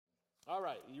All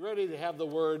right, you ready to have the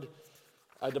word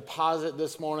deposit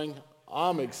this morning?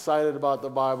 I'm excited about the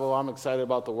Bible. I'm excited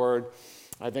about the word.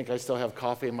 I think I still have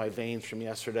coffee in my veins from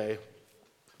yesterday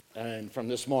and from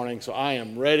this morning, so I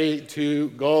am ready to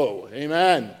go.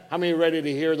 Amen. How many are ready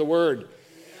to hear the word?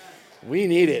 Amen. We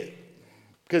need it.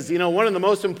 Because, one of the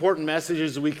most important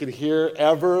messages we could hear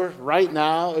ever right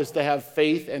now is to have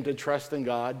faith and to trust in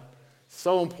God.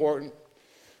 So important.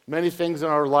 Many things in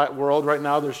our world right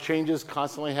now, there's changes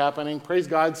constantly happening. Praise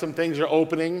God, some things are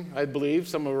opening, I believe.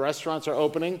 Some of the restaurants are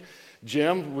opening.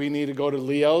 Jim, we need to go to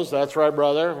Leo's. That's right,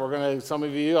 brother. We're going to, some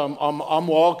of you, I'm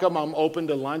welcome. I'm open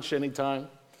to lunch anytime.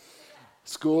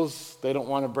 Schools, they don't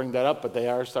want to bring that up, but they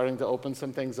are starting to open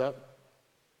some things up.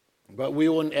 But we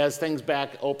will, as things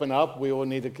back open up, we will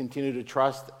need to continue to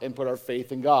trust and put our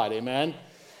faith in God. Amen?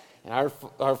 And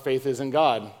our faith is in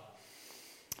God.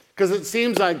 Because it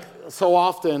seems like so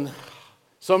often,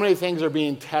 so many things are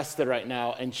being tested right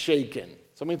now and shaken.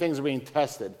 So many things are being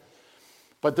tested.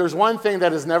 But there's one thing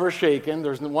that is never shaken.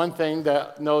 There's one thing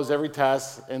that knows every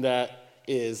test, and that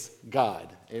is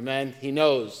God. Amen? He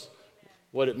knows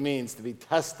what it means to be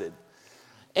tested.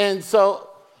 And so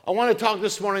I want to talk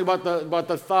this morning about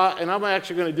the thought, and I'm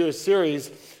actually going to do a series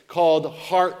called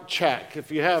Heart Check.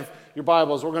 If you have your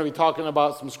Bibles, we're going to be talking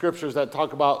about some scriptures that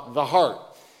talk about the heart.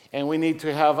 And we need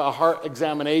to have a heart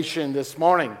examination this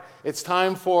morning. It's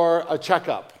time for a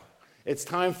checkup. It's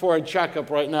time for a checkup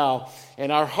right now.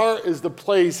 And our heart is the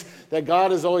place that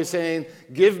God is always saying,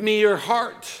 give me your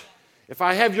heart. If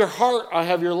I have your heart, I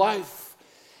have your life.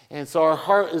 And so our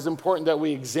heart is important that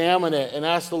we examine it and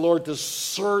ask the Lord to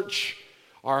search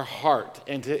our heart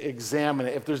and to examine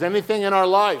it. If there's anything in our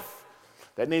life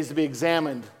that needs to be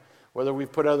examined, whether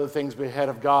we've put other things ahead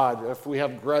of God, if we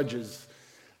have grudges,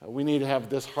 we need to have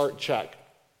this heart check.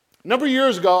 A number of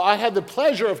years ago, I had the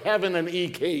pleasure of having an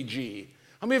EKG.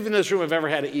 How many of you in this room have ever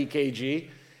had an EKG?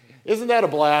 Isn't that a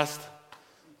blast?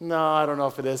 No, I don't know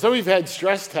if it is. Some of you have had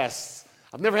stress tests.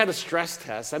 I've never had a stress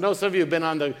test. I know some of you have been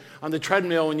on the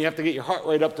treadmill when you have to get your heart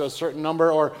rate up to a certain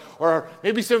number, or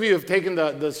maybe some of you have taken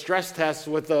the stress test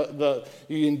with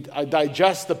you can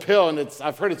digest the pill, and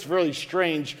I've heard it's really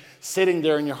strange sitting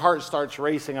there and your heart starts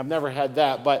racing. I've never had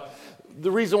that, but the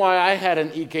reason why I had an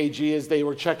EKG is they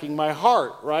were checking my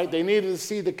heart, right? They needed to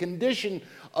see the condition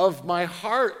of my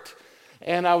heart.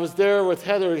 And I was there with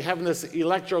Heather having this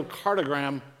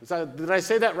electrocardiogram. Did I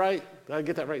say that right? Did I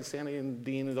get that right, Sandy and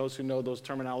Dean, and those who know those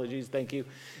terminologies? Thank you.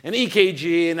 An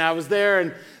EKG, and I was there,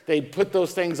 and they put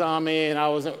those things on me,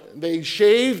 and they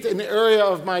shaved an area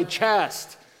of my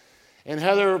chest. And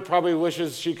Heather probably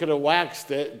wishes she could have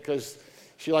waxed it because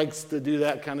she likes to do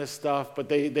that kind of stuff. But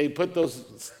they put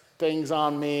those things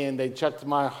on me, and they checked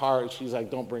my heart. She's like,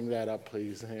 don't bring that up,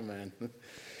 please. Amen.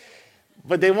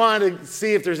 But they wanted to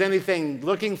see if there's anything,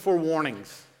 looking for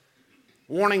warnings,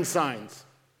 warning signs.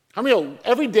 How many,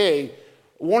 every day,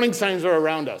 warning signs are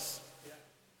around us.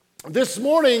 This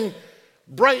morning,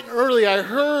 bright and early, I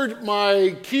heard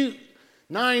my cute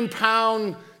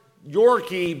 9-pound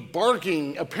Yorkie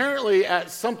barking, apparently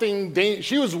at something.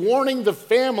 She was warning the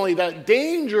family that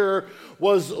danger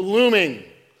was looming.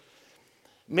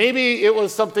 Maybe it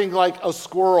was something like a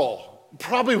squirrel.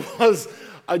 Probably was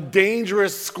a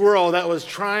dangerous squirrel that was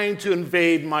trying to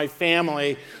invade my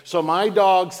family. So my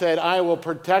dog said, I will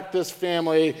protect this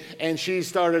family, and she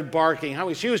started barking.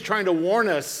 She was trying to warn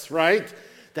us, right,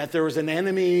 that there was an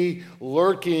enemy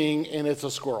lurking, and it's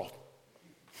a squirrel.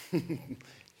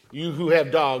 You who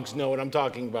have dogs know what I'm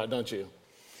talking about, don't you?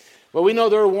 But we know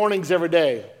there are warnings every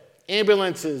day.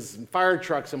 Ambulances and fire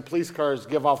trucks and police cars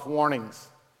give off warnings.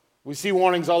 We see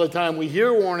warnings all the time. We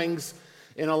hear warnings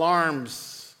in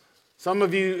alarms. Some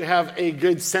of you have a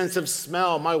good sense of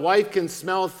smell. My wife can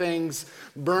smell things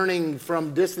burning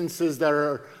from distances that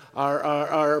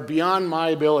are beyond my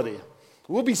ability.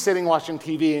 We'll be sitting watching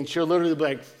TV, and she'll literally be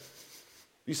like,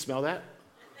 you smell that?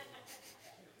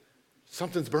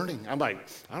 Something's burning. I'm like,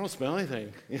 I don't smell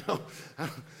anything,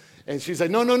 And she's like,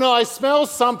 no, I smell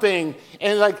something.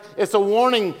 And it's a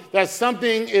warning that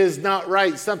something is not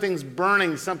right. Something's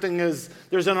burning.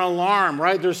 There's an alarm,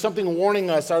 right? There's something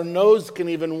warning us. Our nose can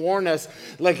even warn us.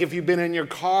 Like if you've been in your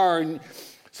car, and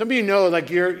some of you know, like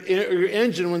your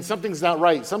engine, when something's not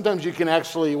right, sometimes you can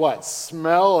actually,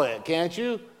 smell it, can't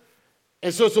you?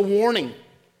 And so it's a warning.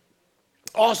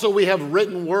 Also, we have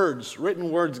written words. Written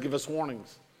words give us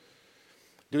warnings.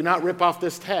 Do not rip off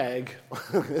this tag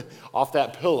off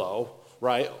that pillow,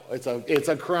 right? It's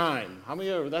a crime. How many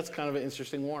of you, that's kind of an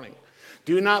interesting warning.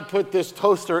 Do not put this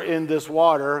toaster in this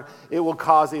water. It will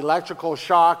cause electrical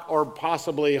shock or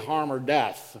possibly harm or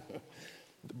death.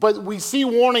 But we see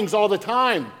warnings all the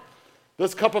time.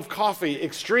 This cup of coffee,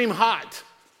 extreme hot.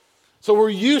 So we're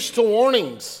used to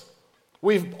warnings.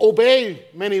 We obey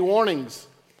many warnings.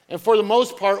 And for the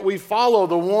most part, we follow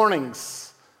the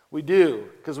warnings. We do,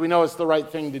 because we know it's the right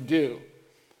thing to do.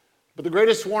 But the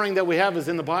greatest warning that we have is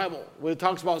in the Bible, where it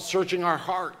talks about searching our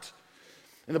heart.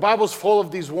 And the Bible's full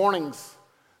of these warnings.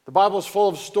 The Bible's full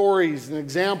of stories and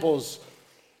examples.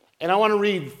 And I want to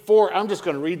read 4. I'm just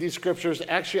going to read these scriptures.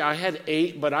 Actually, I had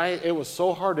 8, but it was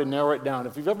so hard to narrow it down.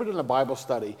 If you've ever done a Bible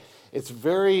study, it's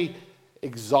very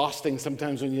exhausting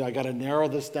sometimes when I got to narrow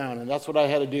this down. And that's what I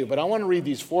had to do. But I want to read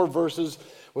these 4 verses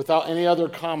without any other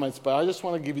comments. But I just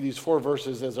want to give you these 4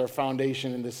 verses as our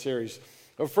foundation in this series.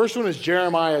 The first one is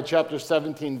Jeremiah chapter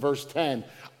 17, verse 10.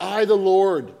 I, the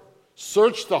Lord,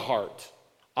 search the heart.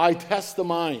 I test the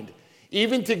mind,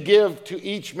 even to give to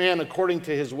each man according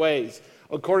to his ways,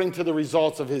 according to the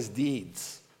results of his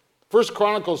deeds. 1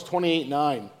 Chronicles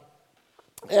 28:9.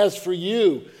 As for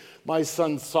you, my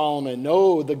son Solomon,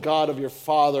 know the God of your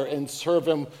father and serve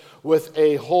him with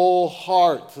a whole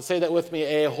heart. So say that with me,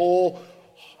 a whole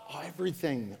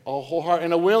heart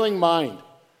and a willing mind.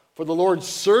 For the Lord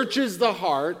searches the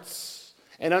hearts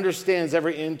and understands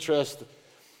every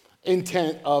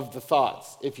intent of the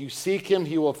thoughts. If you seek him,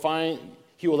 he will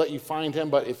let you find him,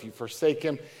 but if you forsake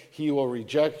him, he will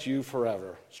reject you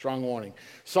forever. Strong warning.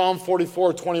 Psalm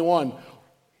 44:21.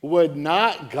 Would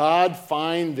not God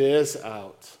find this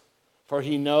out? For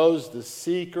he knows the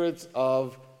secrets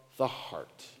of the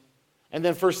heart. And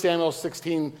then 1 Samuel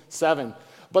 16:7.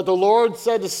 But the Lord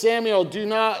said to Samuel, do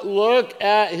not look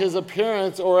at his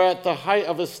appearance or at the height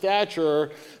of his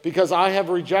stature, because I have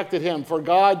rejected him. For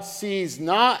God sees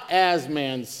not as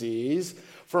man sees,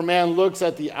 for man looks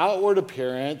at the outward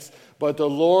appearance, but the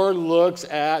Lord looks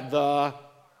at the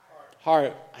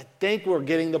heart. I think we're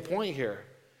getting the point here.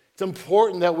 It's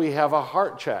important that we have a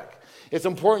heart check. It's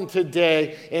important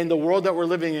today in the world that we're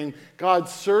living in. God,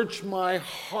 search my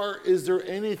heart. Is there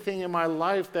anything in my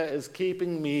life that is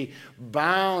keeping me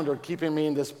bound or keeping me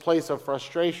in this place of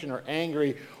frustration or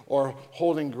angry or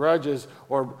holding grudges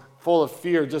or full of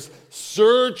fear? Just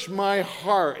search my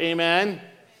heart. Amen?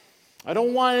 I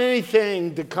don't want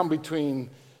anything to come between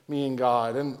me and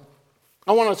God. And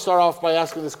I want to start off by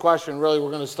asking this question. Really, we're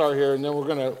going to start here, and then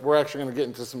we're actually going to get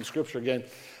into some scripture again.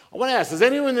 I want to ask, is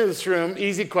anyone in this room,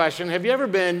 easy question, have you ever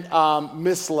been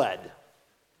misled?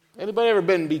 Anybody ever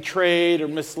been betrayed or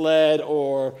misled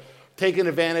or taken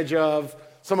advantage of?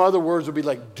 Some other words would be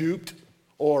like duped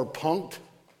or punked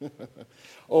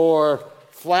or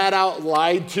flat out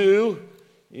lied to.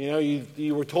 You know,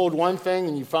 you were told one thing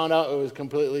and you found out it was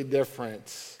completely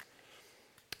different.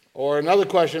 Or another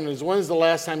question is, when's the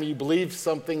last time you believed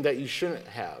something that you shouldn't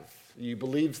have? You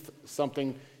believed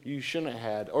something you shouldn't have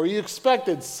had, or you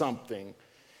expected something.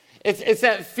 It's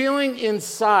that feeling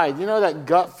inside, you know, that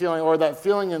gut feeling, or that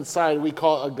feeling inside, we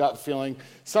call it a gut feeling,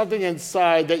 something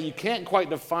inside that you can't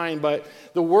quite define, but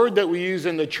the word that we use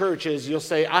in the church is, you'll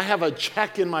say, I have a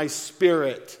check in my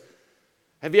spirit.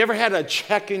 Have you ever had a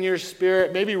check in your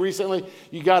spirit? Maybe recently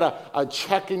you got a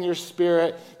check in your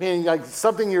spirit, meaning like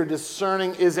something you're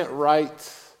discerning isn't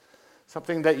right,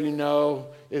 something that you know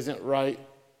isn't right.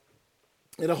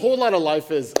 And a whole lot of life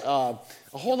is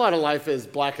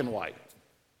black and white.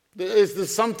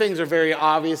 Some things are very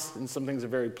obvious and some things are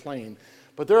very plain.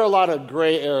 But there are a lot of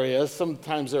gray areas.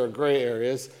 Sometimes there are gray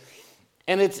areas.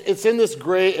 And it's in this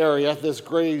gray area, this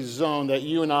gray zone, that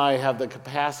you and I have the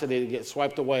capacity to get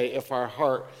swiped away if our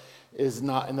heart is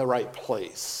not in the right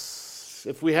place.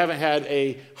 If we haven't had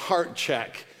a heart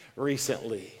check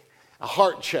recently. A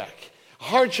heart check. A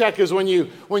heart check is when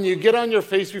you get on your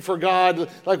face before God,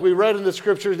 like we read in the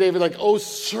scriptures, David, like, oh,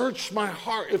 search my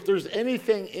heart if there's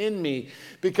anything in me.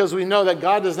 Because we know that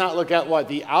God does not look at what?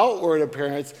 The outward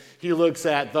appearance. He looks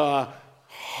at the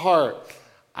heart.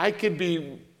 I could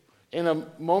be in a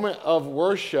moment of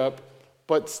worship,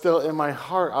 but still in my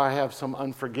heart I have some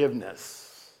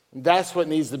unforgiveness. That's what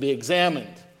needs to be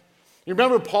examined. You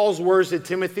remember Paul's words to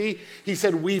Timothy? He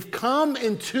said, we've come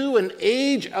into an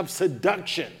age of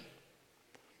seduction.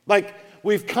 Like,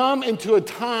 we've come into a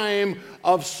time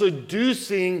of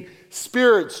seducing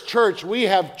spirits. Church, we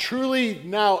have truly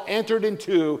now entered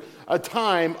into a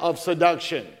time of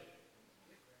seduction.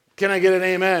 Can I get an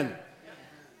amen?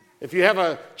 If you have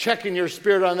a check in your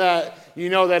spirit on that, you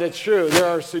know that it's true. There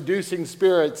are seducing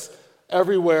spirits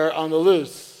everywhere on the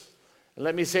loose. And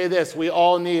let me say this, we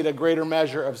all need a greater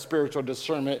measure of spiritual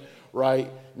discernment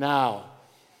right now.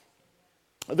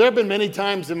 There have been many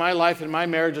times in my life, in my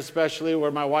marriage especially, where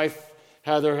my wife,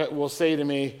 Heather, will say to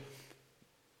me,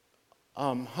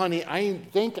 honey, I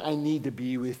think I need to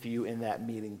be with you in that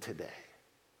meeting today.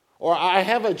 Or I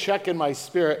have a check in my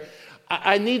spirit.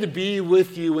 I need to be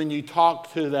with you when you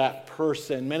talk to that person.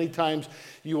 person. Many times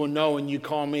you will know when you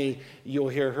call me, you'll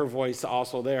hear her voice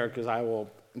also there, because I will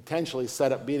intentionally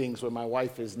set up meetings when my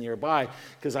wife is nearby,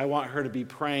 because I want her to be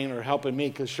praying or helping me,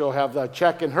 because she'll have the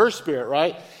check in her spirit,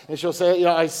 right? And she'll say,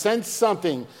 I sense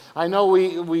something. I know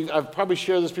I've probably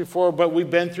shared this before, but we've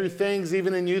been through things,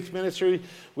 even in youth ministry.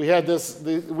 We had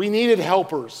we needed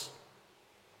helpers.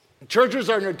 Churches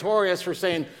are notorious for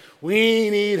saying, we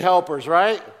need helpers,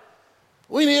 right?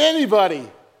 We need anybody.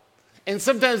 And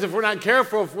sometimes if we're not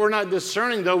careful, if we're not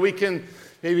discerning, though, we can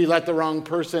maybe let the wrong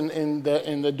person in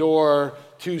the door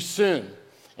too soon.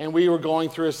 And we were going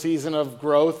through a season of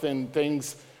growth, and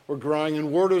things were growing,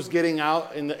 and word was getting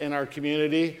out in our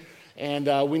community, and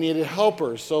we needed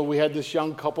helpers. So we had this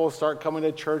young couple start coming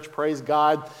to church, praise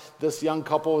God. This young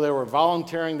couple, they were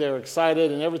volunteering, they were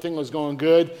excited, and everything was going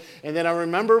good. And then I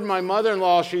remember my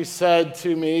mother-in-law, she said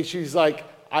to me, she's like,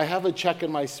 I have a check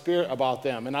in my spirit about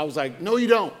them. And I was like, no, you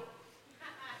don't.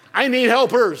 I need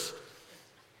helpers.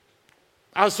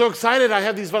 I was so excited. I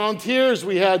had these volunteers.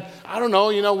 We had,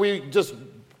 we just,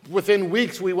 within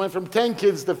weeks, we went from 10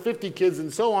 kids to 50 kids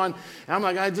and so on. And I'm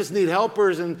like, I just need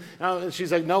helpers. And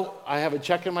she's like, no, I have a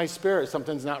check in my spirit.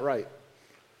 Something's not right.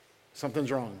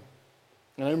 Something's wrong.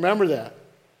 And I remember that.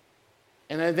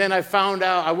 And then I found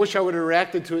out, I wish I would have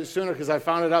reacted to it sooner, because I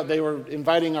found it out they were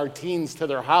inviting our teens to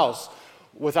their house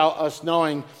without us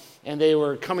knowing. And they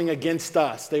were coming against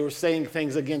us. They were saying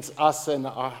things against us and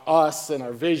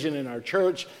our vision in our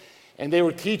church. And they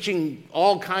were teaching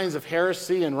all kinds of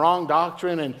heresy and wrong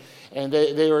doctrine. And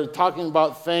they were talking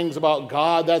about things about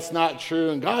God that's not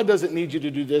true. And God doesn't need you to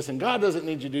do this. And God doesn't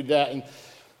need you to do that.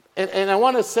 And I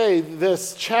want to say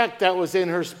this check that was in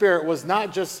her spirit was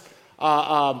not just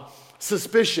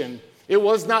suspicion. It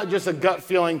was not just a gut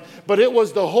feeling. But it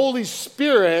was the Holy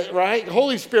Spirit, right?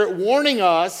 Holy Spirit warning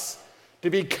us to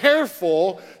be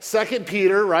careful. 2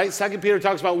 Peter, right? 2 Peter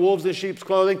talks about wolves in sheep's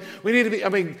clothing. We need to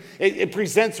be, it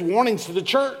presents warnings to the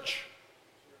church.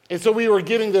 And so we were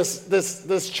getting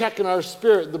this check in our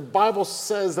spirit. The Bible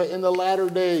says that in the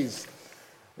latter days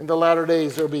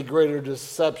there'll be greater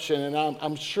deception. And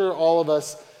I'm sure all of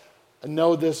us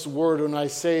know this word when I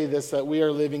say this, that we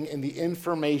are living in the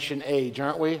information age,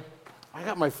 aren't we? I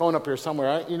got my phone up here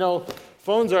somewhere.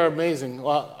 Phones are amazing.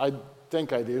 Well, I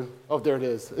think I do. Oh, there it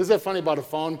is. Isn't that funny about a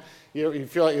phone? You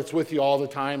feel like it's with you all the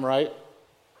time, right?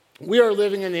 We are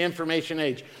living in the information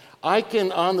age.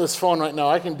 On this phone right now,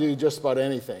 I can do just about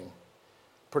anything,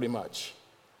 pretty much.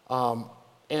 And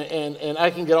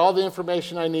I can get all the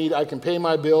information I need. I can pay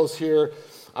my bills here.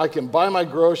 I can buy my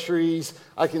groceries.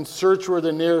 I can search where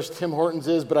the nearest Tim Hortons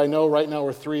is, but I know right now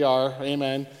where 3 are.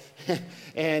 Amen.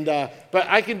 But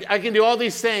I can do all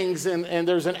these things, and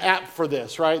there's an app for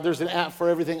this, right? There's an app for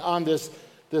everything on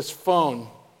this phone.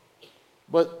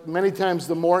 But many times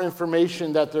the more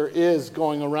information that there is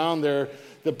going around there,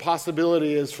 the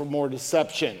possibility is for more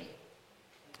deception.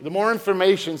 The more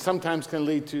information sometimes can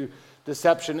lead to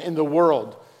deception in the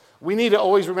world. We need to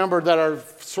always remember that our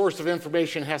source of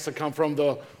information has to come from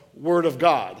the Word of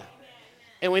God.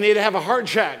 And we need to have a heart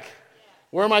check.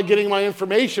 Where am I getting my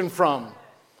information from?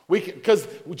 Because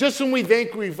just when we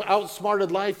think we've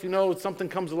outsmarted life, something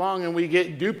comes along and we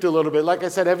get duped a little bit. Like I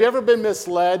said, have you ever been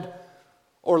misled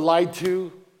or lied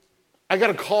to? I got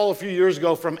a call a few years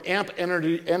ago from AMP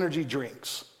Energy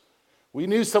Drinks. We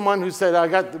knew someone who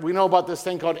said, we know about this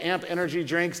thing called AMP Energy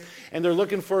Drinks, and they're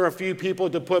looking for a few people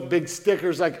to put big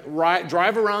stickers, like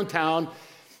drive around town.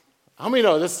 How many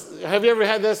know this? Have you ever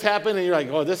had this happen? And you're like,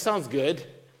 oh, this sounds good.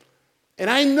 And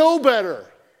I know better.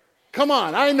 Come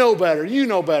on, I know better. You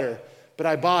know better. But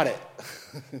I bought it.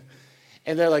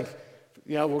 And they're like,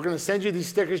 we're going to send you these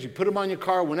stickers. You put them on your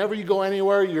car. Whenever you go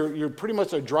anywhere, you're pretty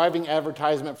much a driving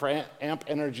advertisement for AMP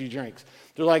Energy Drinks.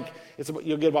 They're like,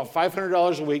 you'll get about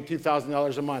 $500 a week,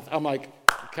 $2,000 a month. I'm like,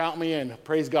 count me in.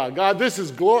 Praise God. God, this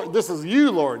is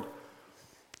you, Lord.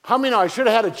 How many know I should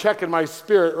have had a check in my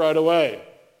spirit right away?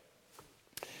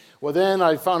 Well, then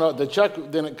I found out the check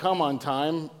didn't come on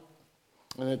time.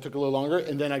 And it took a little longer,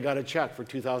 and then I got a check for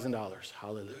 $2,000.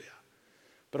 Hallelujah.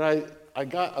 But I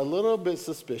got a little bit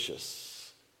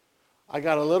suspicious. I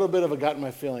got a little bit of a gut in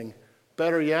my feeling.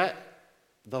 Better yet,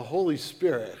 the Holy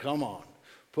Spirit, come on,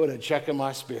 put a check in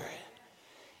my spirit.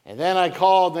 And then I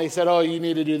called, and they said, oh, you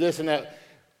need to do this and that.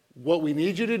 What we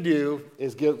need you to do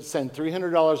is send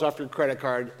 $300 off your credit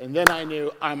card, and then I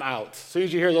knew I'm out. As soon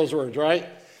as you hear those words, right?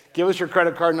 Give us your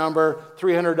credit card number,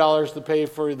 $300 to pay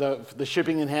for the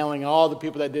shipping and handling, all the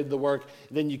people that did the work,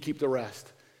 and then you keep the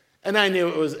rest. And I knew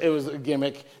it was a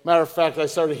gimmick. Matter of fact, I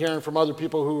started hearing from other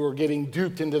people who were getting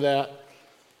duped into that.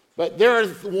 But there are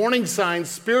warning signs,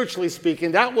 spiritually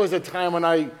speaking. That was a time when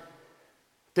I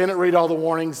didn't read all the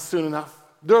warnings soon enough.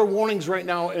 There are warnings right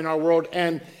now in our world,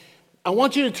 and I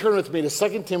want you to turn with me to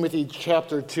 2 Timothy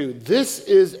chapter 2. This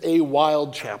is a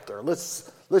wild chapter.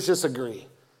 Let's just agree.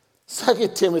 2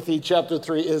 Timothy chapter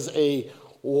 3 is a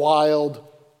wild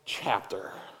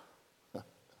chapter.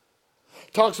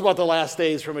 Talks about the last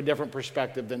days from a different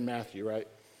perspective than Matthew, right?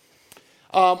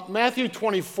 Matthew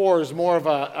 24 is more of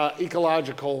an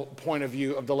ecological point of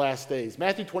view of the last days.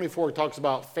 Matthew 24 talks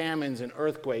about famines and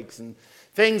earthquakes and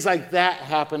things like that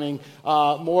happening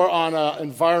more on an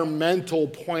environmental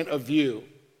point of view.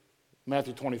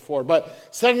 Matthew 24.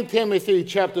 But 2 Timothy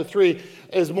chapter 3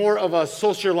 is more of a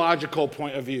sociological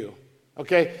point of view.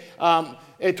 Okay?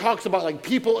 It talks about like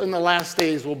people in the last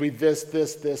days will be this.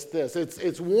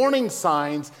 It's warning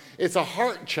signs. It's a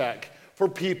heart check for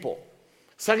people.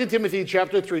 2 Timothy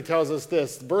chapter 3 tells us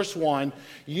this, verse 1,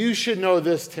 you should know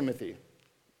this, Timothy,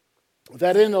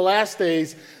 that in the last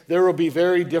days there will be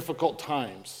very difficult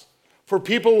times. For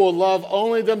people will love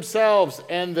only themselves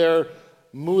and their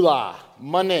mullah,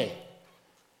 money.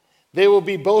 They will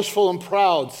be boastful and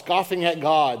proud, scoffing at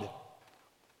God.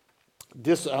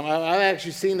 I've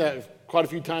actually seen that quite a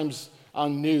few times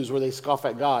on news where they scoff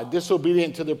at God.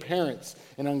 Disobedient to their parents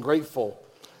and ungrateful.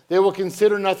 They will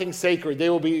consider nothing sacred. They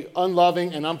will be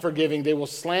unloving and unforgiving. They will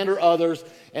slander others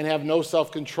and have no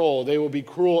self-control. They will be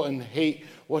cruel and hate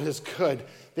what is good.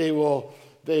 They will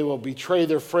betray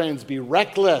their friends, be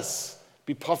reckless,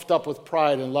 be puffed up with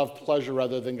pride, and love pleasure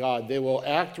rather than God. They will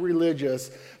act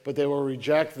religious, but they will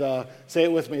reject say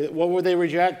it with me, what will they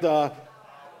reject? The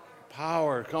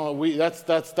power. Come on, that's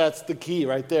the key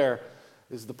right there,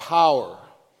 is the power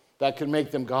that can make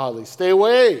them godly. Stay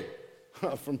away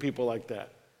from people like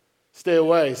that. Stay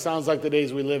away. Sounds like the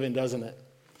days we live in, doesn't it?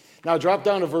 Now drop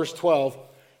down to verse 12,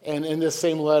 and in this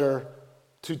same letter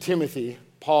to Timothy,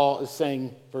 Paul is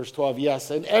saying, verse 12,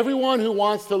 yes, and everyone who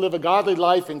wants to live a godly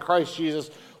life in Christ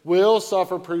Jesus will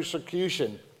suffer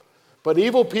persecution. But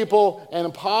evil people and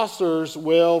impostors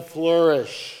will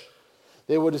flourish.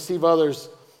 They will deceive others,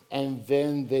 and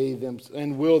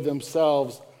then will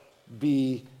themselves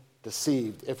be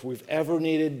deceived. If we've ever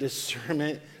needed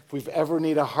discernment, if we've ever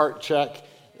needed a heart check,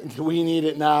 we need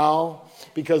it now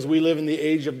because we live in the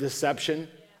age of deception.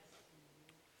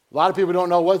 A lot of people don't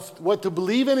know what to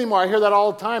believe anymore. I hear that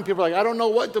all the time. People are like, I don't know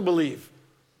what to believe.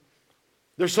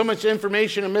 There's so much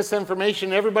information and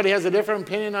misinformation. Everybody has a different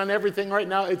opinion on everything right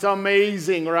now. It's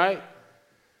amazing, right?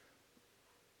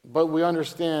 But we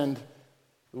understand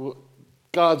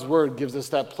God's word gives us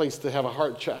that place to have a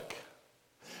heart check.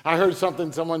 I heard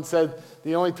someone said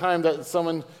the only time that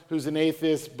someone who's an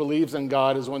atheist believes in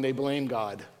God is when they blame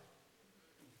God.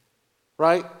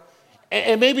 Right?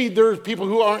 And maybe there's people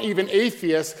who aren't even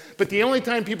atheists, but the only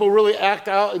time people really act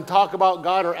out and talk about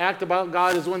God or act about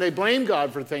God is when they blame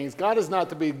God for things. God is not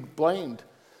to be blamed.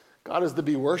 God is to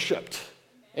be worshiped.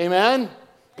 Amen?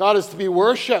 God is to be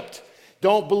worshiped.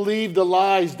 Don't believe the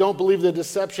lies. Don't believe the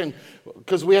deception,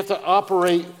 because we have to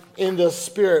operate in the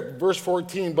Spirit. Verse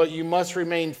 14, but you must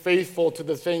remain faithful to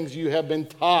the things you have been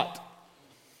taught.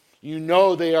 You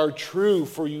know they are true,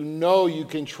 for you know you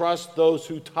can trust those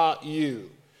who taught you.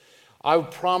 I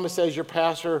promise as your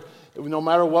pastor, no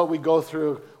matter what we go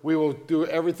through, we will do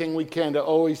everything we can to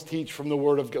always teach from the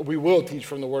Word of God. We will teach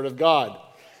from the Word of God.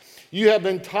 You have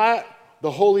been taught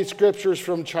the Holy Scriptures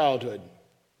from childhood.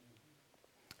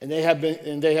 And they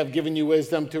have given you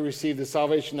wisdom to receive the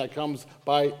salvation that comes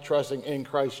by trusting in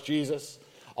Christ Jesus.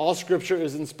 All Scripture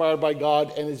is inspired by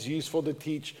God and is useful to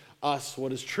teach us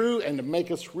what is true and to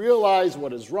make us realize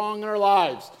what is wrong in our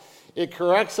lives. It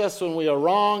corrects us when we are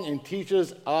wrong and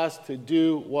teaches us to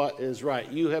do what is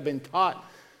right. You have been taught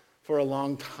for a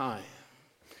long time.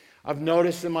 I've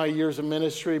noticed in my years of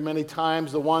ministry many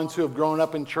times the ones who have grown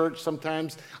up in church,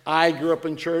 sometimes I grew up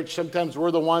in church, sometimes we're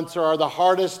the ones who are the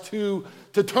hardest to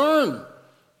turn.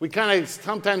 We kind of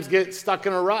sometimes get stuck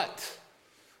in a rut.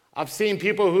 I've seen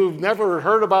people who've never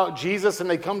heard about Jesus and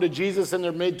they come to Jesus in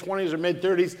their mid-20s or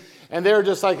mid-30s and they're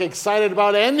just like excited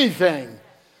about anything.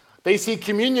 They see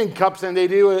communion cups and they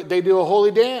do a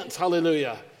holy dance.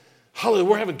 Hallelujah. Hallelujah.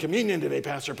 We're having communion today,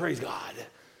 Pastor. Praise God.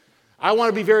 I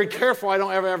want to be very careful I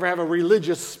don't ever have a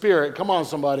religious spirit. Come on,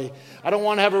 somebody. I don't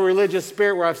want to have a religious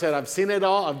spirit where I've said, I've seen it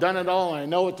all, I've done it all, and I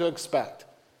know what to expect.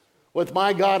 With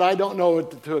my God, I don't know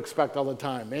what to expect all the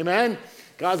time. Amen?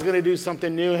 God's going to do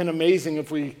something new and amazing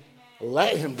if we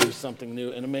let him do something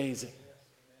new and amazing.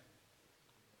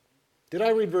 Did I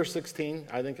read verse 16?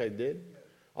 I think I did.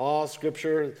 All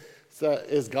Scripture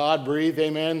is God-breathed,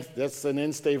 amen? That's an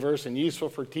in-stay verse and useful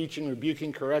for teaching,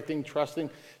 rebuking, correcting,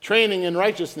 training in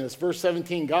righteousness. Verse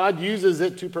 17, God uses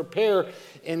it to prepare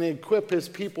and equip his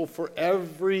people for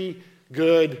every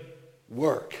good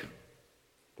work.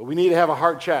 But we need to have a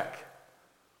heart check.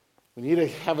 We need to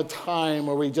have a time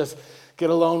where we just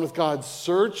get alone with God.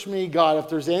 Search me, God, if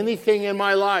there's anything in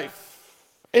my life,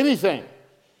 anything,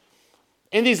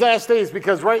 in these last days,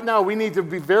 because right now we need to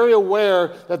be very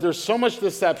aware that there's so much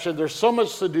deception, there's so much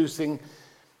seducing,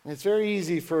 and it's very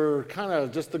easy for kind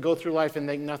of just to go through life and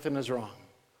think nothing is wrong.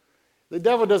 The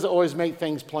devil doesn't always make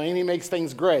things plain. He makes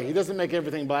things gray. He doesn't make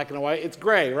everything black and white. It's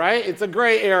gray, right? It's a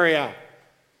gray area.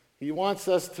 He wants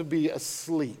us to be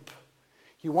asleep.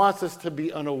 He wants us to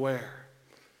be unaware.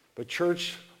 But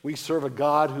church, we serve a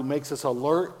God who makes us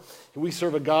alert. We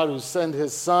serve a God who sent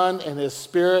his Son and his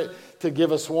Spirit to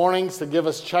give us warnings, to give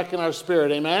us check in our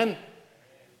spirit. Amen?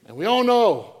 And we all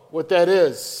know what that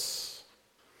is.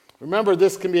 Remember,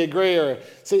 this can be a gray area.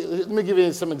 See, let me give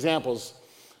you some examples.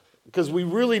 Because we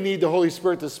really need the Holy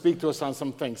Spirit to speak to us on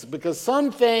some things. Because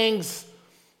some things,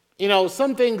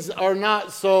 some things are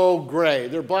not so gray.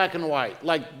 They're black and white.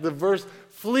 Like the verse,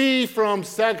 flee from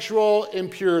sexual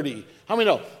impurity. How many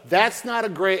know? That's not a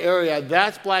gray area.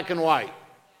 That's black and white.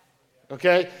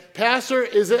 Okay? Pastor,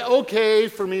 is it okay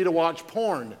for me to watch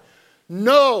porn?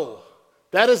 No.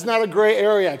 That is not a gray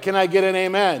area. Can I get an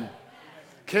amen?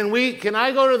 Can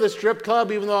I go to the strip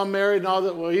club even though I'm married and all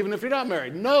that? Well, even if you're not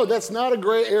married. No, that's not a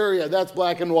gray area. That's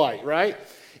black and white, right?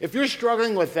 If you're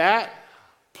struggling with that,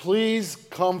 please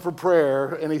come for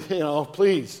prayer. And,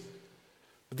 please.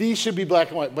 These should be black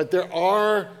and white. But there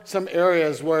are some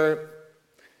areas where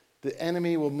the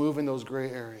enemy will move in those gray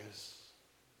areas.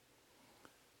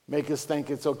 Make us think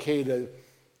it's okay to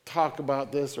talk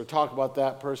about this or talk about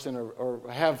that person or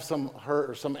have some hurt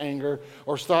or some anger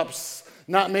or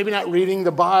maybe not reading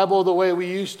the Bible the way we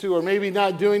used to, or maybe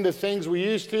not doing the things we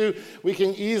used to. We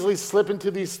can easily slip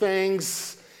into these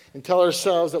things and tell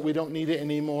ourselves that we don't need it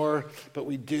anymore, but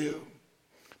we do.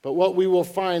 But what we will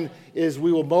find is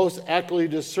we will most accurately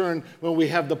discern when we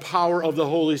have the power of the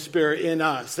Holy Spirit in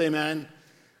us. Amen?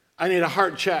 I need a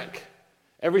heart check.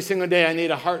 Every single day I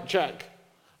need a heart check.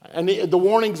 And the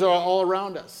warnings are all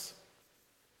around us.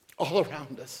 All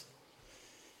around us.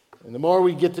 And the more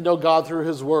we get to know God through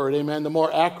his word, amen, the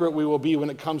more accurate we will be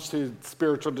when it comes to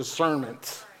spiritual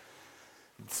discernment.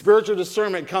 Spiritual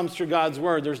discernment comes through God's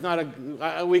word.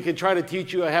 We could try to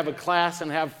teach you, have a class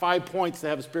and have 5 points to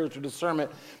have spiritual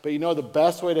discernment. But the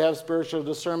best way to have spiritual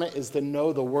discernment is to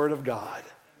know the word of God.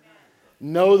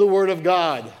 Know the word of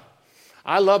God.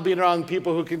 I love being around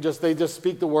people who they just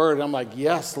speak the word. And I'm like,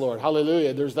 yes, Lord,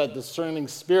 hallelujah. There's that discerning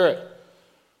spirit.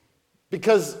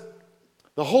 Because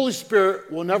the Holy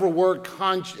Spirit will never work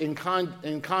in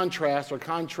contrast or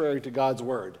contrary to God's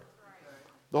word.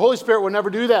 The Holy Spirit will never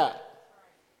do that.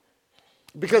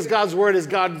 Because God's word is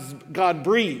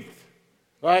God-breathed,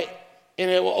 right?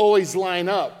 And it will always line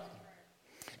up.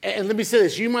 And let me say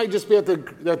this, you might just be at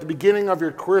the beginning of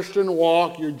your Christian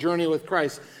walk, your journey with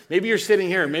Christ. Maybe you're sitting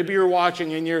here, maybe you're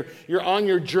watching, and you're on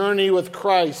your journey with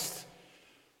Christ.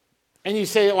 And you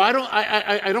say, well,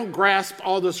 I don't grasp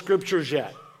all the scriptures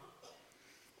yet.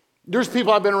 There's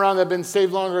people I've been around that have been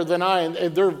saved longer than I,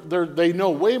 and they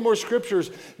know way more scriptures.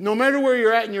 No matter where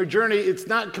you're at in your journey, it's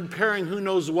not comparing who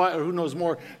knows what or who knows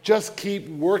more. Just keep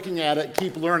working at it,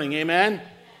 keep learning, amen?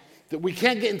 That we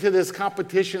can't get into this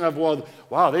competition of,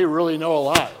 wow, they really know a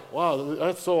lot. Wow,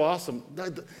 that's so awesome.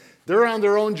 They're on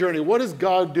their own journey. What is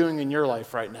God doing in your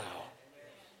life right now?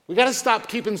 We got to stop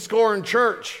keeping score in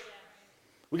church.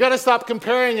 We got to stop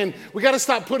comparing, and we got to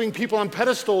stop putting people on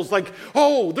pedestals like,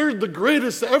 oh, they're the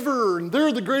greatest ever, and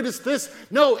they're the greatest this.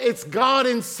 No, it's God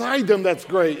inside them that's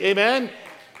great. Amen?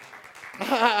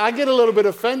 I get a little bit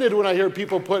offended when I hear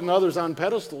people putting others on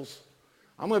pedestals.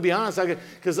 I'm going to be honest,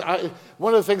 because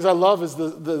one of the things I love is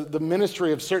the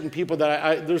ministry of certain people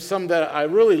that there's some that I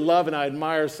really love and I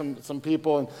admire some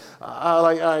people, and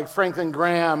like Franklin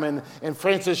Graham and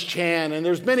Francis Chan, and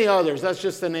there's many others. That's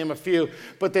just to name a few.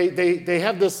 But they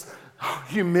have this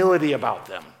humility about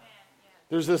them.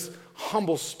 There's this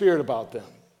humble spirit about them.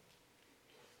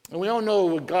 And we all know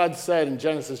what God said in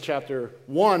Genesis chapter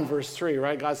 1, verse 3,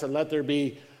 right? God said, let there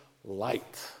be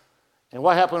light. And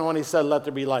what happened when he said, let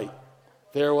there be light?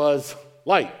 There was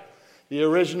light, the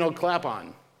original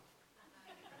clap-on.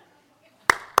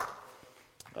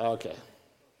 Okay.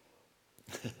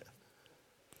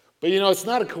 But it's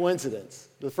not a coincidence.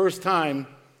 The first time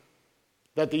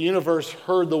that the universe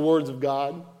heard the words of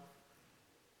God,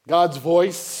 God's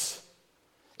voice,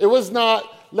 it was not,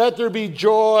 let there be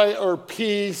joy or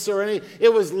peace or any,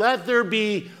 it was, let there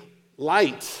be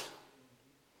light.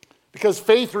 Because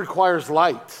faith requires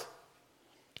light.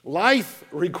 Life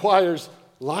requires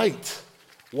light.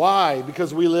 Why?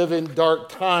 Because we live in dark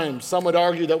times. Some would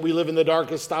argue that we live in the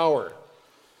darkest hour.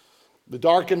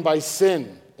 Darkened by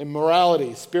sin.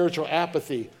 immorality, spiritual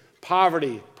apathy,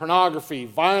 poverty, pornography,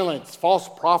 violence, false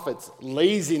prophets,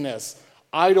 laziness,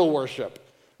 idol worship,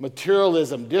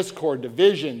 materialism, discord,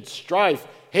 division, strife,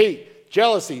 hate,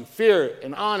 jealousy, fear,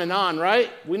 and on, right?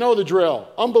 We know the drill.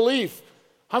 Unbelief.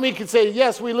 How many can say,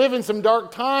 yes, we live in some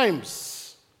dark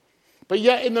times? But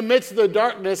yet in the midst of the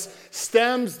darkness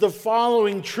stems the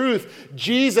following truth.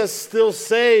 Jesus still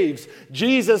saves.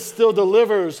 Jesus still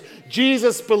delivers.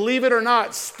 Jesus, believe it or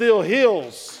not, still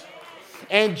heals.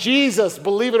 And Jesus,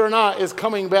 believe it or not, is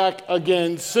coming back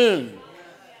again soon.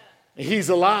 He's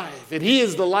alive, and he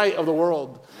is the light of the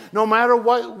world. No matter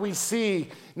what we see,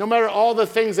 no matter all the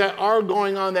things that are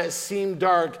going on that seem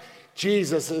dark,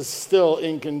 Jesus is still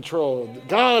in control.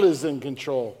 God is in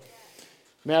control.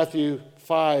 Matthew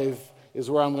 5 is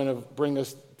where I'm going to bring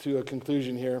us to a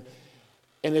conclusion here.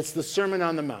 And it's the Sermon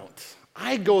on the Mount.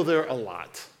 I go there a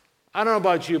lot. I don't know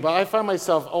about you, but I find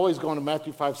myself always going to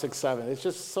Matthew 5, 6, 7. It's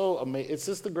just so amazing. It's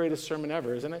just the greatest sermon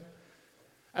ever, isn't it?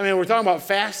 I mean, we're talking about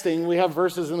fasting. We have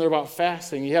verses in there about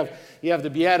fasting. You have the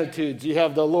Beatitudes. You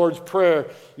have the Lord's Prayer.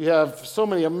 You have so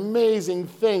many amazing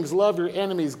things. Love your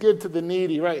enemies. Give to the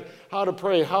needy, right? How to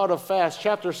pray, how to fast.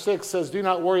 Chapter 6 says, do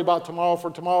not worry about tomorrow,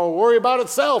 for tomorrow will worry about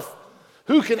itself.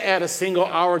 Who can add a single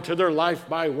hour to their life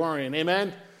by worrying?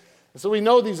 Amen? And so we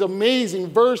know these amazing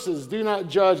verses, do not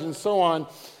judge, and so on.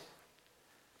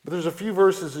 But there's a few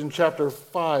verses in chapter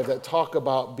 5 that talk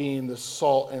about being the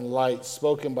salt and light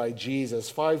spoken by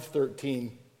Jesus.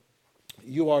 5:13,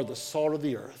 you are the salt of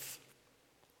the earth.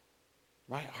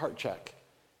 Right? Heart check.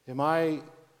 Am I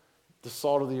the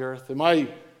salt of the earth?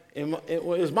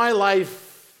 Is my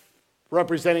life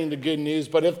representing the good news?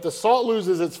 But if the salt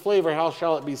loses its flavor, how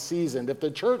shall it be seasoned? If the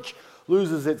church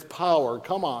loses its power,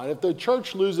 come on. If the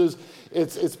church loses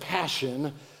its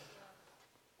passion,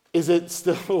 is it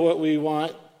still what we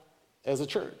want as a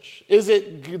church? Is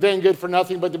it then good for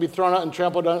nothing but to be thrown out and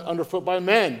trampled underfoot by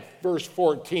men? Verse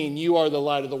 14, you are the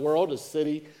light of the world. A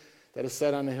city that is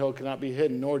set on a hill cannot be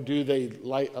hidden, nor do they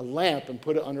light a lamp and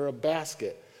put it under a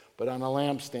basket, but on a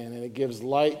lampstand, and it gives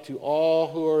light to all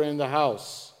who are in the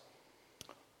house.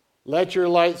 Let your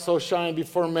light so shine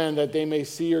before men that they may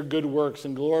see your good works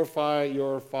and glorify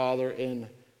your Father in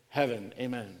heaven.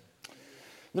 Amen.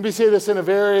 Let me say this in a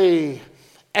very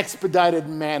expedited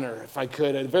manner, if I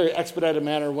could, a very expedited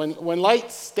manner. When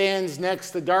light stands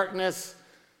next to darkness,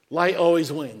 light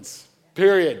always wins,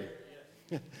 period.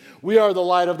 We are the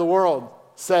light of the world,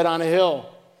 set on a hill.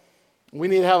 We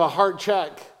need to have a heart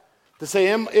check to say,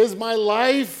 is my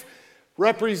life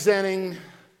representing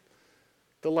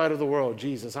the light of the world,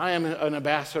 Jesus? I am an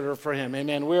ambassador for him,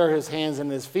 amen. We are his hands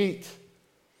and his feet.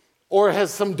 Or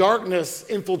has some darkness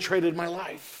infiltrated my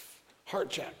life? Heart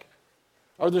check.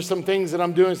 Are there some things that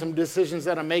I'm doing, some decisions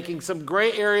that I'm making, some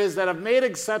gray areas that I've made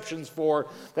exceptions for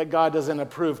that God doesn't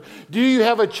approve? Do you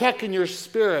have a check in your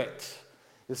spirit?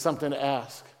 Is something to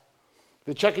ask.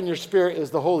 The check in your spirit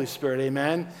is the Holy Spirit,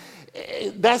 amen?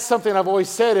 That's something I've always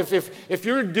said. If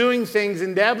you're doing things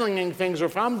and dabbling in things, or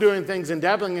if I'm doing things and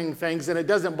dabbling in things and it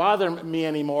doesn't bother me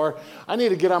anymore, I need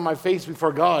to get on my face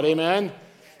before God, amen?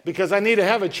 Because I need to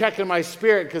have a check in my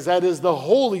spirit, because that is the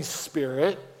Holy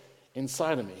Spirit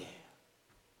inside of me.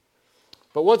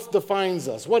 But what defines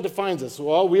us? What defines us?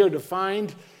 Well, we are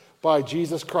defined by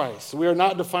Jesus Christ. We are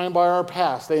not defined by our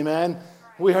past, amen?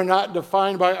 We are not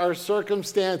defined by our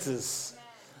circumstances.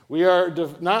 We are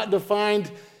not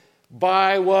defined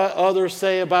by what others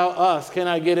say about us. Can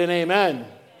I get an amen?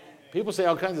 People say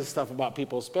all kinds of stuff about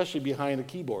people, especially behind a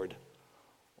keyboard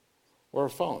or a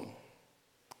phone.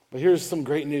 But here's some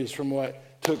great news from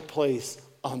what took place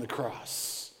on the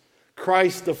cross.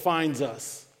 Christ defines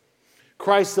us.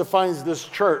 Christ defines this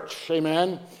church,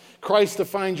 amen? Christ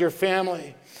defines your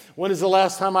family. When is the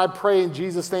last time I pray in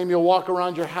Jesus' name you'll walk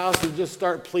around your house and just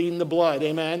start pleading the blood,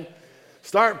 amen?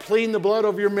 Start pleading the blood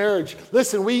over your marriage.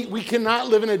 Listen, we cannot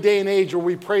live in a day and age where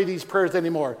we pray these prayers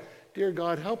anymore. Dear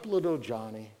God, help little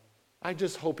Johnny. I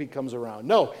just hope he comes around.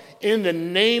 No, in the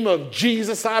name of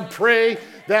Jesus, I pray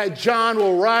that John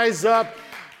will rise up,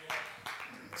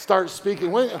 start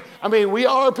speaking. We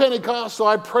are Pentecostal.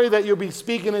 I pray that you'll be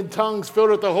speaking in tongues filled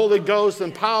with the Holy Ghost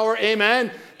and power.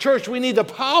 Amen. Church, we need the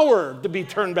power to be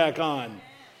turned back on.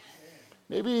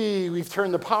 Maybe we've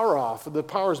turned the power off. The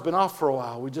power's been off for a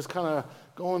while. We're just kind of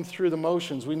going through the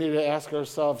motions. We need to ask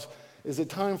ourselves, is it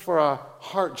time for a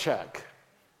heart check?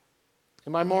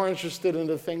 Am I more interested in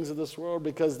the things of this world?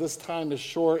 Because this time is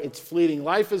short, it's fleeting.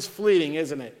 Life is fleeting,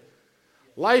 isn't it?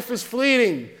 Life is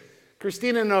fleeting.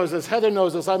 Christina knows this. Heather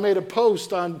knows this. I made a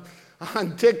post on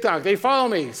TikTok. They follow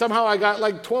me. Somehow I got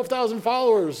like 12,000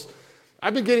 followers.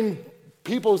 I've been getting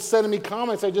people sending me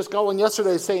comments. I just got one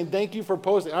yesterday saying, thank you for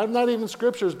posting. I'm not even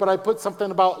scriptures, but I put something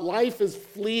about life is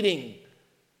fleeting.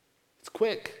 It's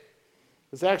quick.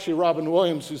 It's actually Robin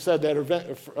Williams who said that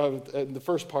in the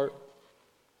first part.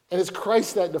 And it's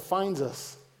Christ that defines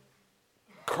us.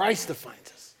 Christ defines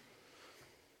us.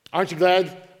 Aren't you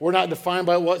glad we're not defined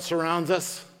by what surrounds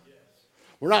us? Yes.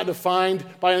 We're not defined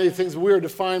by any things. We are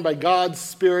defined by God's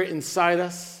Spirit inside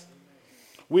us.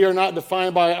 We are not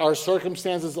defined by our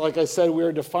circumstances. Like I said, we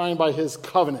are defined by His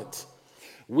covenant.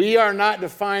 We are not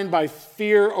defined by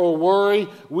fear or worry.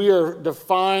 We are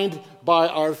defined by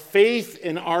our faith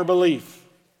and our belief.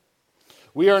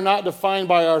 We are not defined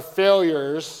by our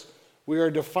failures. We are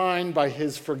defined by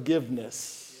His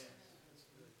forgiveness.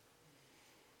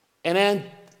 And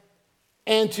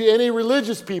to any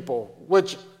religious people,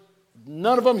 which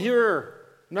none of them here,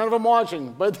 none of them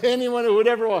watching, but anyone who would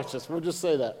ever watch this, we'll just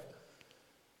say that.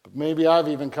 But maybe I've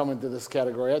even come into this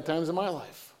category at times in my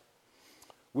life.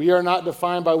 We are not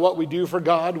defined by what we do for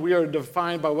God. We are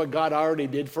defined by what God already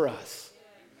did for us.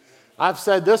 I've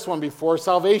said this one before.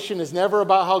 Salvation is never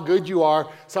about how good you are.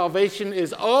 Salvation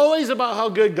is always about how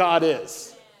good God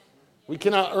is. We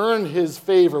cannot earn His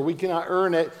favor. We cannot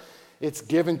earn it. It's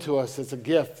given to us. It's a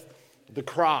gift. The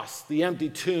cross, the empty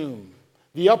tomb,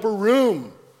 the upper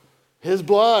room, His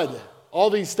blood, all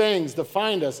these things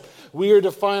define us. We are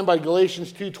defined by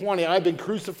Galatians 2:20. I've been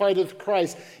crucified with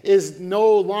Christ. It is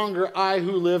no longer I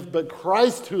who live, but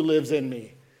Christ who lives in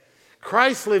me.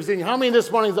 Christ lives in you. How many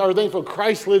this morning are thankful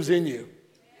Christ lives in you?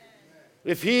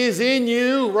 If He is in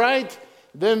you, right,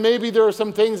 then maybe there are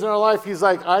some things in our life He's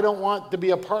like, I don't want to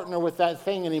be a partner with that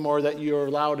thing anymore that you're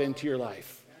allowed into your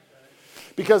life.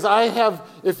 Because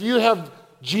if you have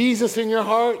Jesus in your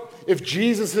heart, if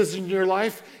Jesus is in your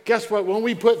life, guess what? When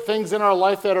we put things in our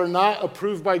life that are not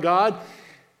approved by God,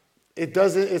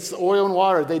 it's oil and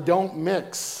water. They don't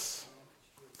mix.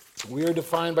 We are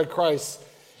defined by Christ.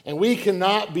 And we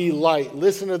cannot be light,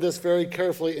 listen to this very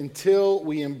carefully, until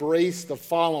we embrace the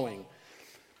following.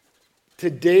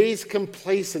 Today's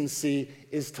complacency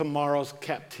is tomorrow's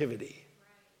captivity.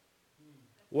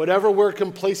 Whatever we're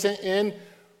complacent in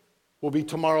will be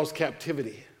tomorrow's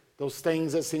captivity. Those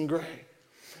things that seem gray.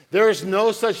 There is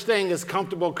no such thing as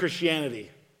comfortable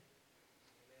Christianity.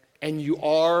 And you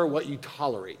are what you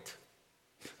tolerate.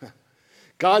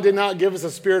 God did not give us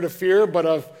a spirit of fear, but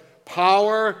of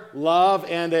power, love,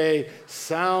 and a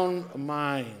sound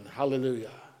mind.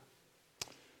 Hallelujah.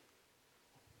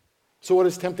 So what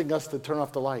is tempting us to turn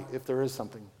off the light, if there is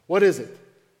something? What is it?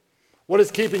 What is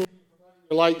keeping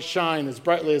your light shine as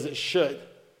brightly as it should?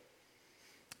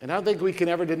 And I don't think we can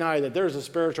ever deny that there's a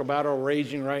spiritual battle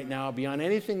raging right now beyond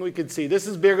anything we could see. This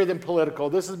is bigger than political.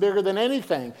 This is bigger than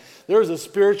anything. There's a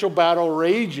spiritual battle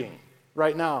raging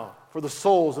right now for the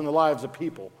souls and the lives of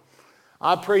people.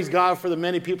 I praise God for the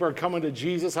many people who are coming to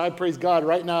Jesus. I praise God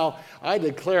right now. I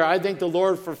declare, I thank the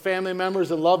Lord for family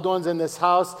members and loved ones in this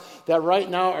house that right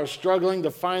now are struggling to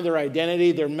find their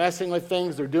identity. They're messing with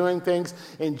things. They're doing things.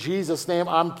 In Jesus' name,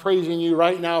 I'm praising you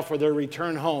right now for their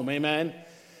return home. Amen.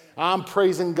 I'm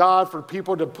praising God for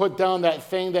people to put down that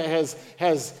thing that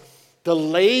has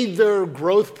delayed their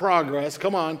growth progress.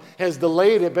 Come on, has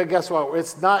delayed it. But guess what?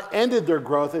 It's not ended their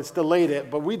growth. It's delayed it.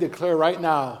 But we declare right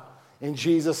now, in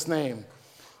Jesus' name,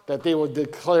 that they will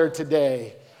declare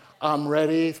today, I'm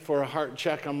ready for a heart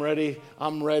check. I'm ready,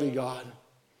 God.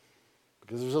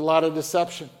 Because there's a lot of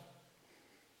deception.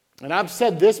 And I've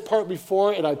said this part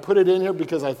before, and I put it in here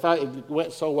because I thought it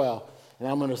went so well. And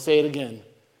I'm going to say it again.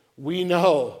 We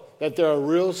know that there are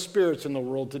real spirits in the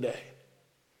world today.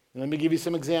 And let me give you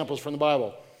some examples from the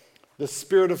Bible. The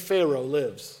spirit of Pharaoh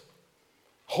lives,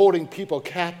 holding people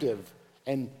captive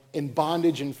and in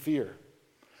bondage and fear.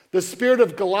 The spirit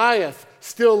of Goliath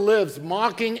still lives,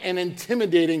 mocking and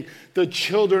intimidating the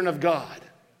children of God.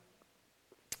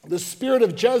 The spirit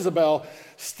of Jezebel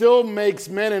still makes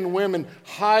men and women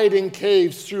hide in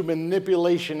caves through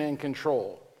manipulation and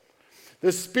control.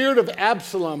 The spirit of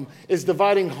Absalom is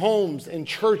dividing homes and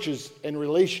churches and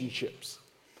relationships.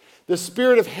 The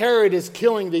spirit of Herod is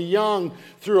killing the young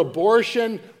through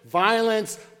abortion,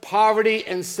 violence, poverty,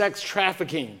 and sex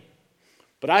trafficking.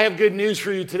 But I have good news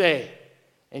for you today.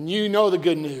 And you know the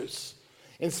good news.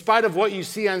 In spite of what you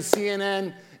see on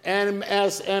CNN,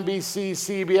 MS, NBC,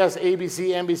 CBS, ABC,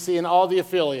 NBC, and all the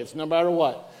affiliates, no matter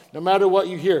what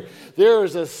you hear, there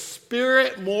is a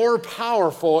spirit more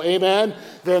powerful, amen,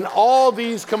 than all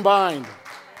these combined.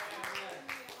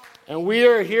 And we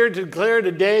are here to declare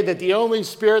today that the only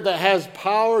Spirit that has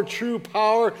power, true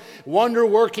power,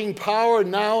 wonder-working power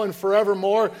now and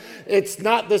forevermore, it's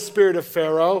not the spirit of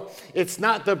Pharaoh. It's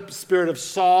not the spirit of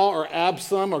Saul or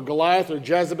Absalom or Goliath or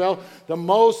Jezebel. The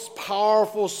most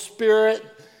powerful spirit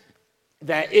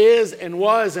that is and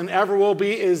was and ever will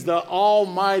be is the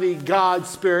Almighty God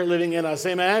Spirit living in us.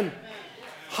 Amen?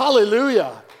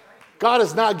 Hallelujah. God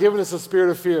has not given us a spirit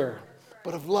of fear,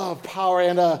 but of love, power,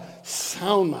 and a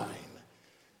sound mind.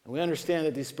 And we understand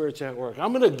that these spirits are at work.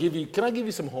 Can I give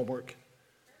you some homework?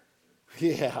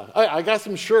 Yeah, I got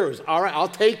some sure's. All right, I'll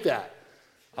take that.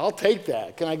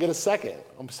 Can I get a second?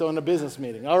 I'm still in a business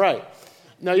meeting. All right.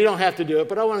 No, you don't have to do it,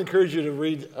 but I want to encourage you to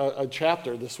read a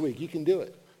chapter this week. You can do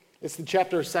it. It's the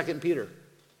chapter of 2 Peter.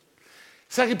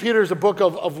 2 Peter is a book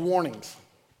of warnings,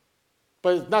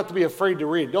 but it's not to be afraid to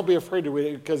read. Don't be afraid to read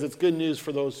it because it's good news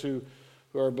for those who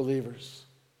are believers.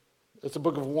 It's a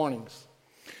book of warnings.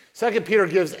 2 Peter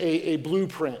gives a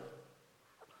blueprint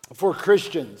for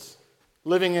Christians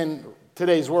living in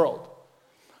today's world.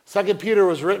 2 Peter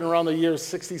was written around the year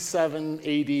 67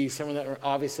 AD. Some of that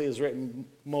obviously is written,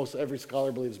 most every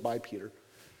scholar believes, by Peter.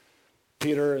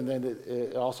 And then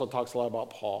it also talks a lot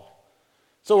about Paul.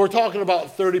 So we're talking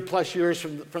about 30 plus years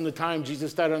from the time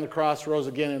Jesus died on the cross, rose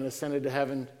again, and ascended to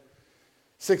heaven.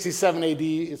 67 AD,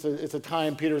 it's a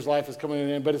time Peter's life is coming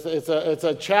in, but it's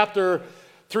a chapter,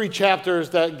 3 chapters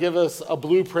that give us a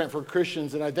blueprint for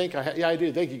Christians, and I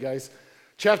do, thank you guys.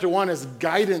 Chapter 1 is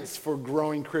guidance for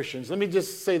growing Christians. Let me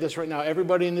just say this right now.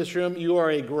 Everybody in this room, you are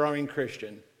a growing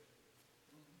Christian.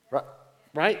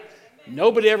 Right?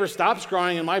 Nobody ever stops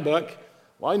growing in my book.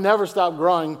 Well, I never stop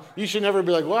growing. You should never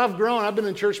be like, well, I've grown. I've been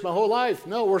in church my whole life.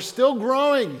 No, we're still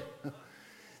growing.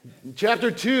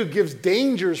 Chapter 2 gives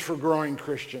dangers for growing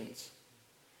Christians.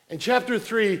 And chapter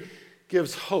 3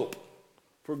 gives hope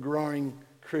for growing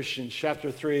Christians.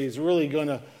 Chapter 3 is really going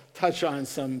to touch on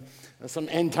some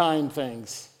end time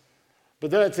things.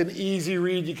 But that's an easy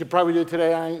read. You could probably do it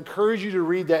today. I encourage you to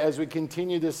read that as we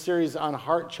continue this series on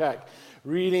Heart Check,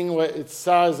 reading what it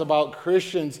says about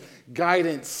Christians,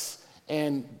 guidance,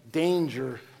 and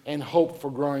danger and hope for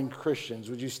growing Christians.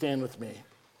 Would you stand with me?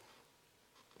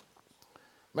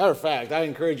 Matter of fact, I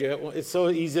encourage you. It's so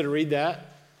easy to read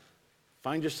that.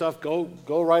 Find yourself, go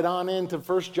right on into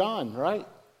 1 John, right?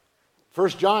 1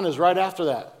 John is right after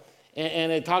that. And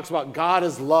it talks about God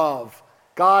is love.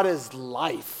 God is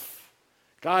life.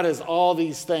 God is all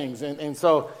these things. And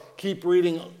so keep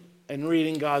reading and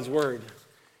reading God's word.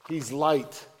 He's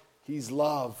light. He's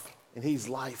love. And he's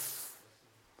life.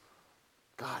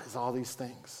 God is all these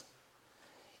things.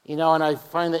 You know, and I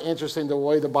find it interesting the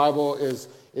way the Bible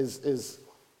is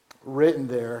written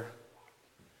there.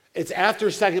 It's after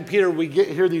 2 Peter we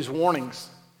hear these warnings.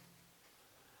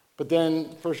 But then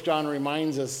 1 John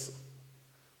reminds us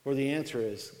where the answer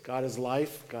is. God is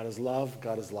life, God is love,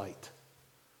 God is light.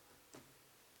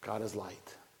 God is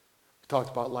light. We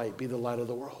talked about light, be the light of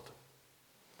the world.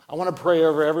 I want to pray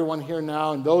over everyone here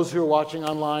now and those who are watching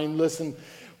online. Listen,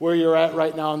 where you're at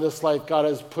right now in this life, God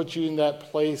has put you in that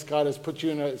place. God has put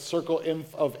you in a circle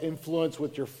of influence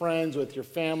with your friends, with your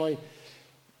family.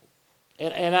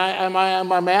 And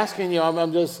I'm asking you,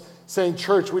 I'm just saying,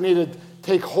 church, we need to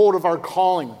take hold of our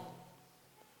calling.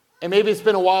 And maybe it's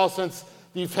been a while since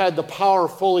you've had the power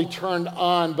fully turned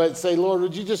on, but say, Lord,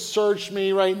 would you just search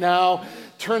me right now?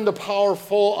 Turn the power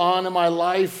full on in my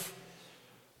life.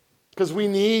 Because we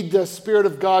need the Spirit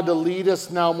of God to lead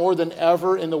us now more than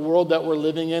ever in the world that we're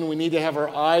living in. We need to have our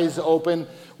eyes open.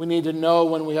 We need to know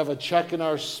when we have a check in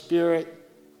our spirit.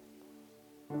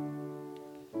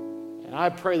 And I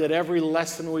pray that every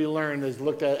lesson we learn is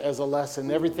looked at as a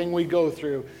lesson. Everything we go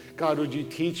through, God, would you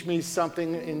teach me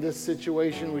something in this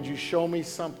situation? Would you show me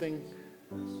something?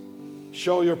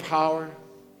 Show your power,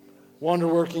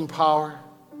 wonder-working power.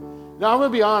 Now, I'm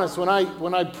going to be honest. When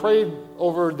I prayed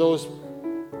over those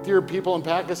dear people in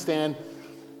Pakistan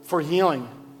for healing,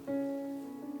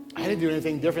 I didn't do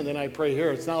anything different than I pray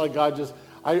here. It's not like God just,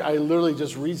 I literally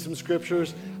just read some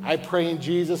scriptures. I pray in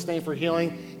Jesus' name for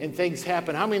healing, and things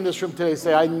happen. How many in this room today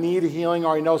say, I need a healing,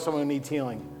 or I know someone who needs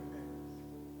healing?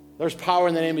 There's power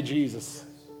in the name of Jesus.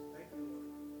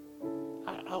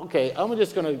 Okay,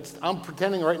 I'm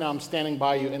pretending right now I'm standing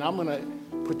by you, and I'm going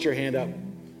to put your hand up.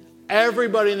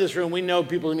 Everybody in this room, we know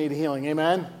people who need healing.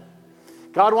 Amen?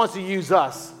 God wants to use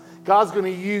us. God's going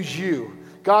to use you.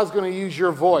 God's going to use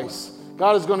your voice.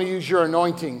 God is going to use your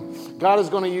anointing. God is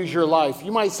going to use your life.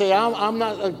 You might say, I'm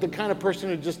not the kind of person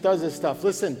who just does this stuff.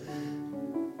 Listen,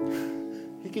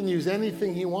 he can use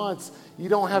anything he wants. You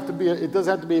don't have to it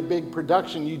doesn't have to be a big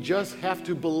production. You just have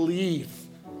to believe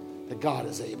that God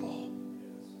is able.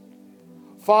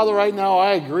 Father, right now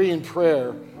I agree in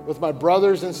prayer with my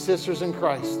brothers and sisters in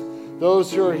Christ,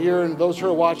 those who are here and those who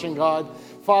are watching, God.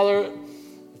 Father,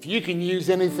 if you can use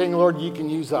anything, Lord, you can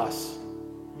use us.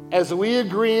 As we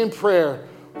agree in prayer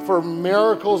for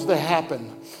miracles to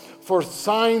happen, for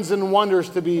signs and wonders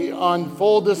to be on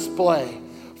full display,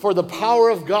 for the power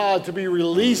of God to be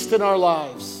released in our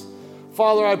lives.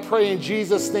 Father, I pray in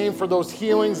Jesus' name for those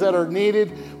healings that are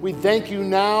needed. We thank you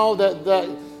now that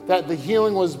the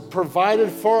healing was provided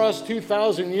for us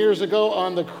 2,000 years ago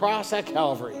on the cross at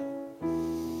Calvary.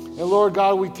 And Lord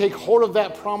God, we take hold of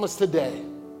that promise today.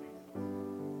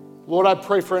 Lord, I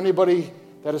pray for anybody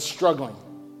that is struggling.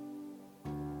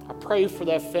 I pray for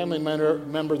that family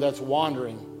member that's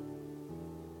wandering.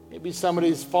 Maybe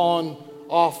somebody's fallen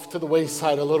off to the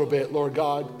wayside a little bit, Lord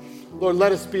God. Lord,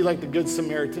 let us be like the Good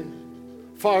Samaritan.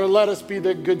 Father, let us be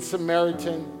the Good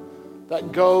Samaritan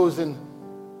that goes and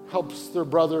helps their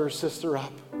brother or sister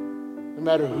up, no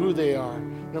matter who they are,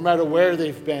 no matter where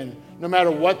they've been, no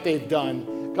matter what they've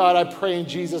done. God, I pray in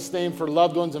Jesus' name for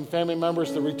loved ones and family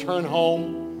members to return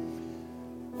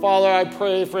home. Father, I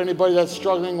pray for anybody that's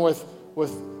struggling with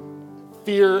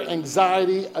fear,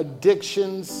 anxiety,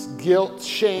 addictions, guilt,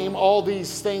 shame, all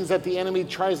these things that the enemy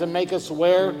tries to make us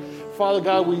wear. Father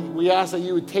God, we ask that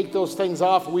you would take those things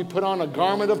off and we put on a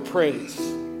garment of praise.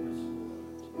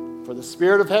 For the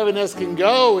spirit of heaviness can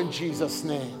go in Jesus'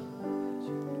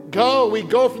 name. Go. We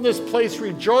go from this place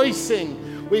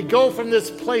rejoicing. We go from this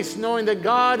place knowing that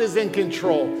God is in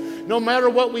control. No matter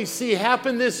what we see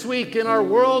happen this week in our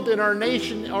world, in our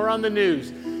nation, or on the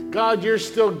news, God, you're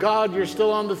still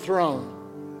on the throne.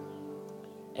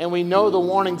 And we know the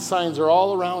warning signs are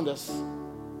all around us,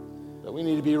 that we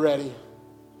need to be ready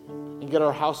and get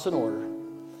our house in order.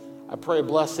 I pray a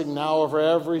blessing now over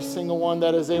every single one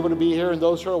that is able to be here and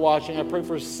those who are watching. I pray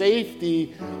for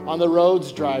safety on the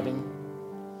roads driving.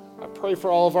 I pray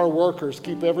for all of our workers.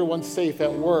 Keep everyone safe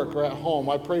at work or at home.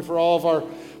 I pray for all of our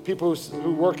people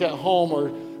who work at home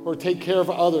or take care of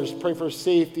others. Pray for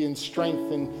safety and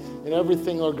strength and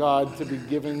everything, Lord God, to be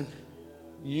given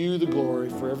you the glory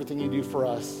for everything you do for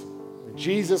us. In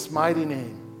Jesus' mighty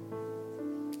name,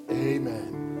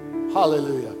 amen.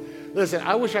 Hallelujah. Listen,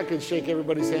 I wish I could shake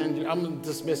everybody's hand. I'm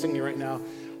dismissing you right now.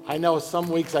 I know some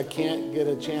weeks I can't get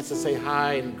a chance to say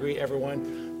hi and greet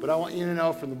everyone, but I want you to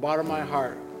know from the bottom of my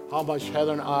heart how much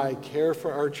Heather and I care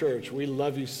for our church. We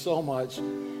love you so much.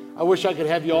 I wish I could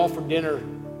have you all for dinner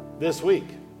this week,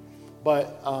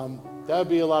 but that would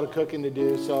be a lot of cooking to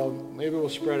do, so maybe we'll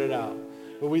spread it out.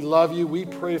 But we love you. We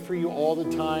pray for you all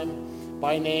the time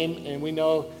by name, and we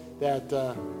know that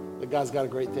God's got a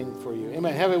great thing for you.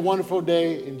 Amen. Have a wonderful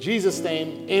day. In Jesus'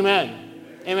 name,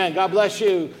 amen. Amen. God bless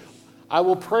you. I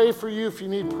will pray for you if you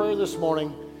need prayer this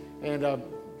morning, and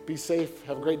be safe.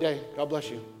 Have a great day. God bless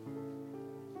you.